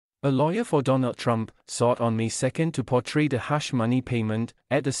A lawyer for Donald Trump sought on May 2 to portray the hush money payment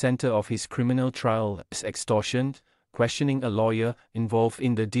at the center of his criminal trial as extortion, questioning a lawyer involved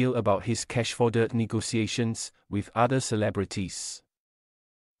in the deal about his cash-for-dirt negotiations with other celebrities.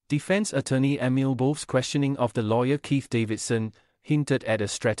 Defense attorney Emil Bove's questioning of the lawyer Keith Davidson hinted at a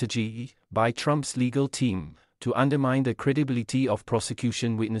strategy by Trump's legal team to undermine the credibility of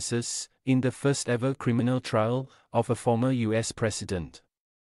prosecution witnesses in the first-ever criminal trial of a former U.S. president.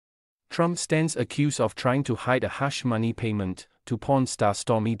 Trump stands accused of trying to hide a hush money payment to porn star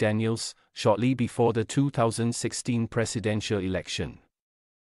Stormy Daniels shortly before the 2016 presidential election.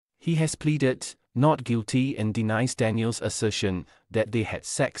 He has pleaded not guilty and denies Daniels' assertion that they had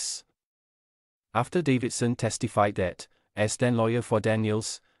sex. After Davidson testified that, as then lawyer for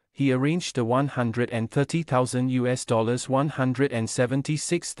Daniels, he arranged the $130,000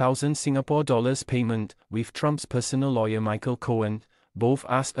 $176,000 Singapore dollars payment with Trump's personal lawyer Michael Cohen. Both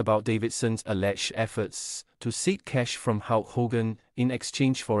asked about Davidson's alleged efforts to seek cash from Hulk Hogan in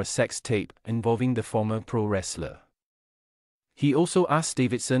exchange for a sex tape involving the former pro wrestler. He also asked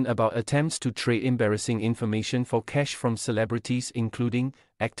Davidson about attempts to trade embarrassing information for cash from celebrities including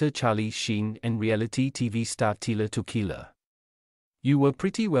actor Charlie Sheen and reality TV star Tila Tequila. You were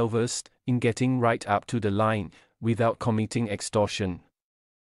pretty well versed in getting right up to the line without committing extortion,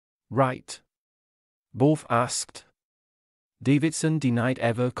 right? Both asked. Davidson denied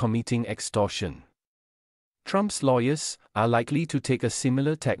ever committing extortion. Trump's lawyers are likely to take a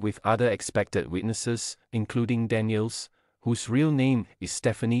similar tack with other expected witnesses, including Daniels, whose real name is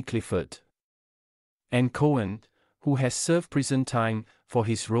Stephanie Clifford, and Cohen, who has served prison time for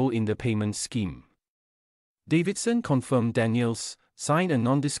his role in the payment scheme. Davidson confirmed Daniels signed a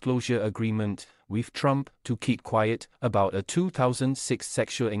non-disclosure agreement with Trump to keep quiet about a 2006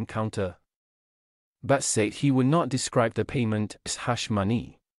 sexual encounter, but said he would not describe the payment as hush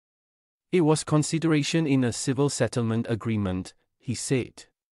money. It was consideration in a civil settlement agreement, he said.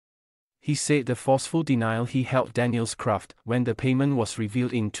 He said the forceful denial he helped Daniels craft when the payment was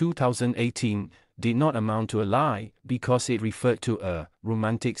revealed in 2018 did not amount to a lie because it referred to a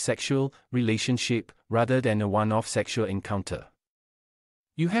romantic sexual relationship rather than a one-off sexual encounter.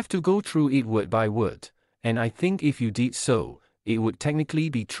 You have to go through it word by word, and I think if you did so, it would technically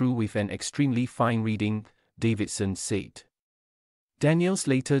be true with an extremely fine reading, Davidson said. Daniels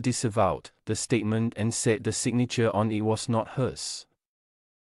later disavowed the statement and said the signature on it was not hers.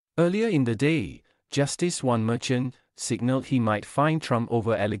 Earlier in the day, Justice Juan Merchan signaled he might fine Trump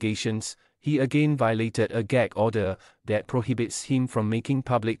over allegations he again violated a gag order that prohibits him from making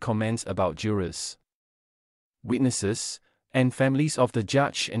public comments about jurors, witnesses, and families of the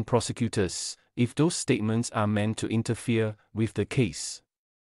judge and prosecutors, if those statements are meant to interfere with the case.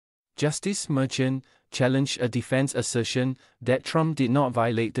 Justice Merchan challenged a defense assertion that Trump did not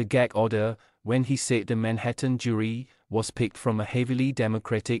violate the gag order when he said the Manhattan jury was picked from a heavily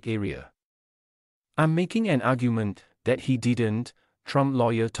Democratic area. I'm making an argument that he didn't, Trump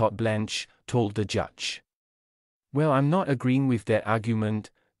lawyer Todd Blanche told the judge. Well, I'm not agreeing with that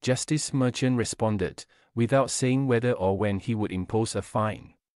argument, Justice Merchan responded, without saying whether or when he would impose a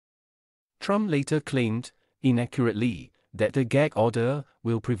fine. Trump later claimed, inaccurately, that the gag order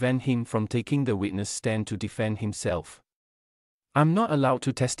will prevent him from taking the witness stand to defend himself. I'm not allowed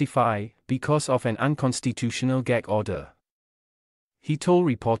to testify because of an unconstitutional gag order, he told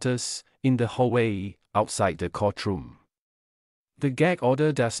reporters in the hallway outside the courtroom. The gag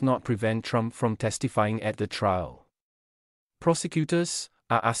order does not prevent Trump from testifying at the trial. Prosecutors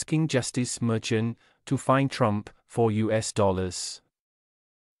are asking Justice Merchan to fine Trump for $0,000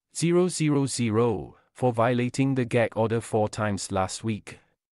 for violating the gag order 4 times last week.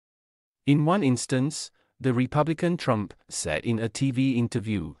 In one instance, the Republican Trump said in a TV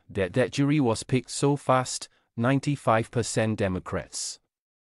interview that jury was picked so fast, 95% Democrats.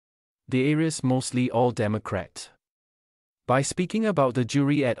 The area's mostly all Democrat. By speaking about the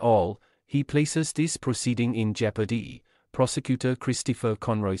jury at all, he places this proceeding in jeopardy, prosecutor Christopher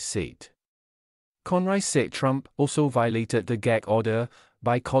Conroy said. Conroy said Trump also violated the gag order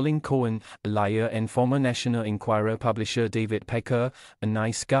by calling Cohen a liar and former National Enquirer publisher David Pecker a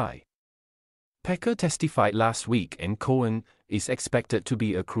nice guy. Pecker testified last week and Cohen is expected to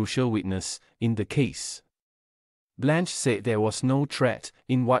be a crucial witness in the case. Blanche said there was no threat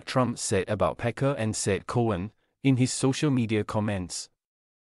in what Trump said about Pecker and said Cohen, in his social media comments,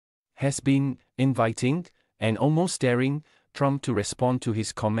 has been inviting and almost daring Trump to respond to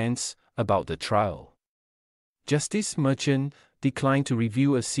his comments about the trial. Justice Merchan declined to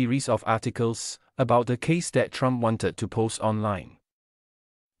review a series of articles about the case that Trump wanted to post online.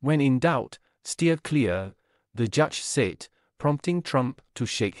 When in doubt, steer clear, the judge said, prompting Trump to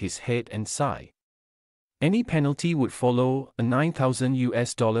shake his head and sigh. Any penalty would follow a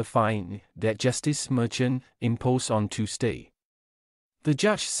 $9,000 fine that Justice Merchan imposed on Tuesday. The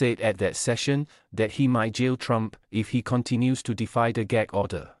judge said at that session that he might jail Trump if he continues to defy the gag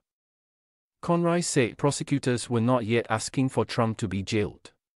order. Conroy said prosecutors were not yet asking for Trump to be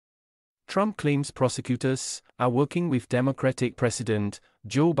jailed. Trump claims prosecutors are working with Democratic President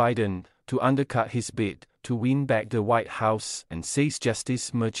Joe Biden to undercut his bid to win back the White House and says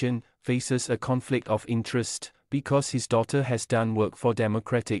Justice Merchan faces a conflict of interest because his daughter has done work for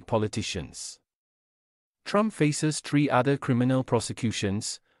Democratic politicians. Trump faces 3 other criminal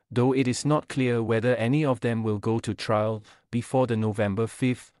prosecutions, though it is not clear whether any of them will go to trial before the November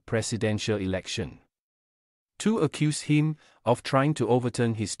 5 presidential election. 2 accuse him of trying to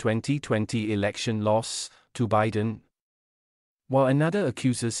overturn his 2020 election loss to Biden, while another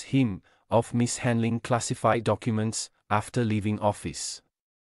accuses him of mishandling classified documents after leaving office.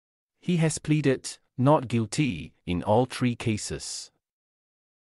 He has pleaded not guilty in all 3 cases.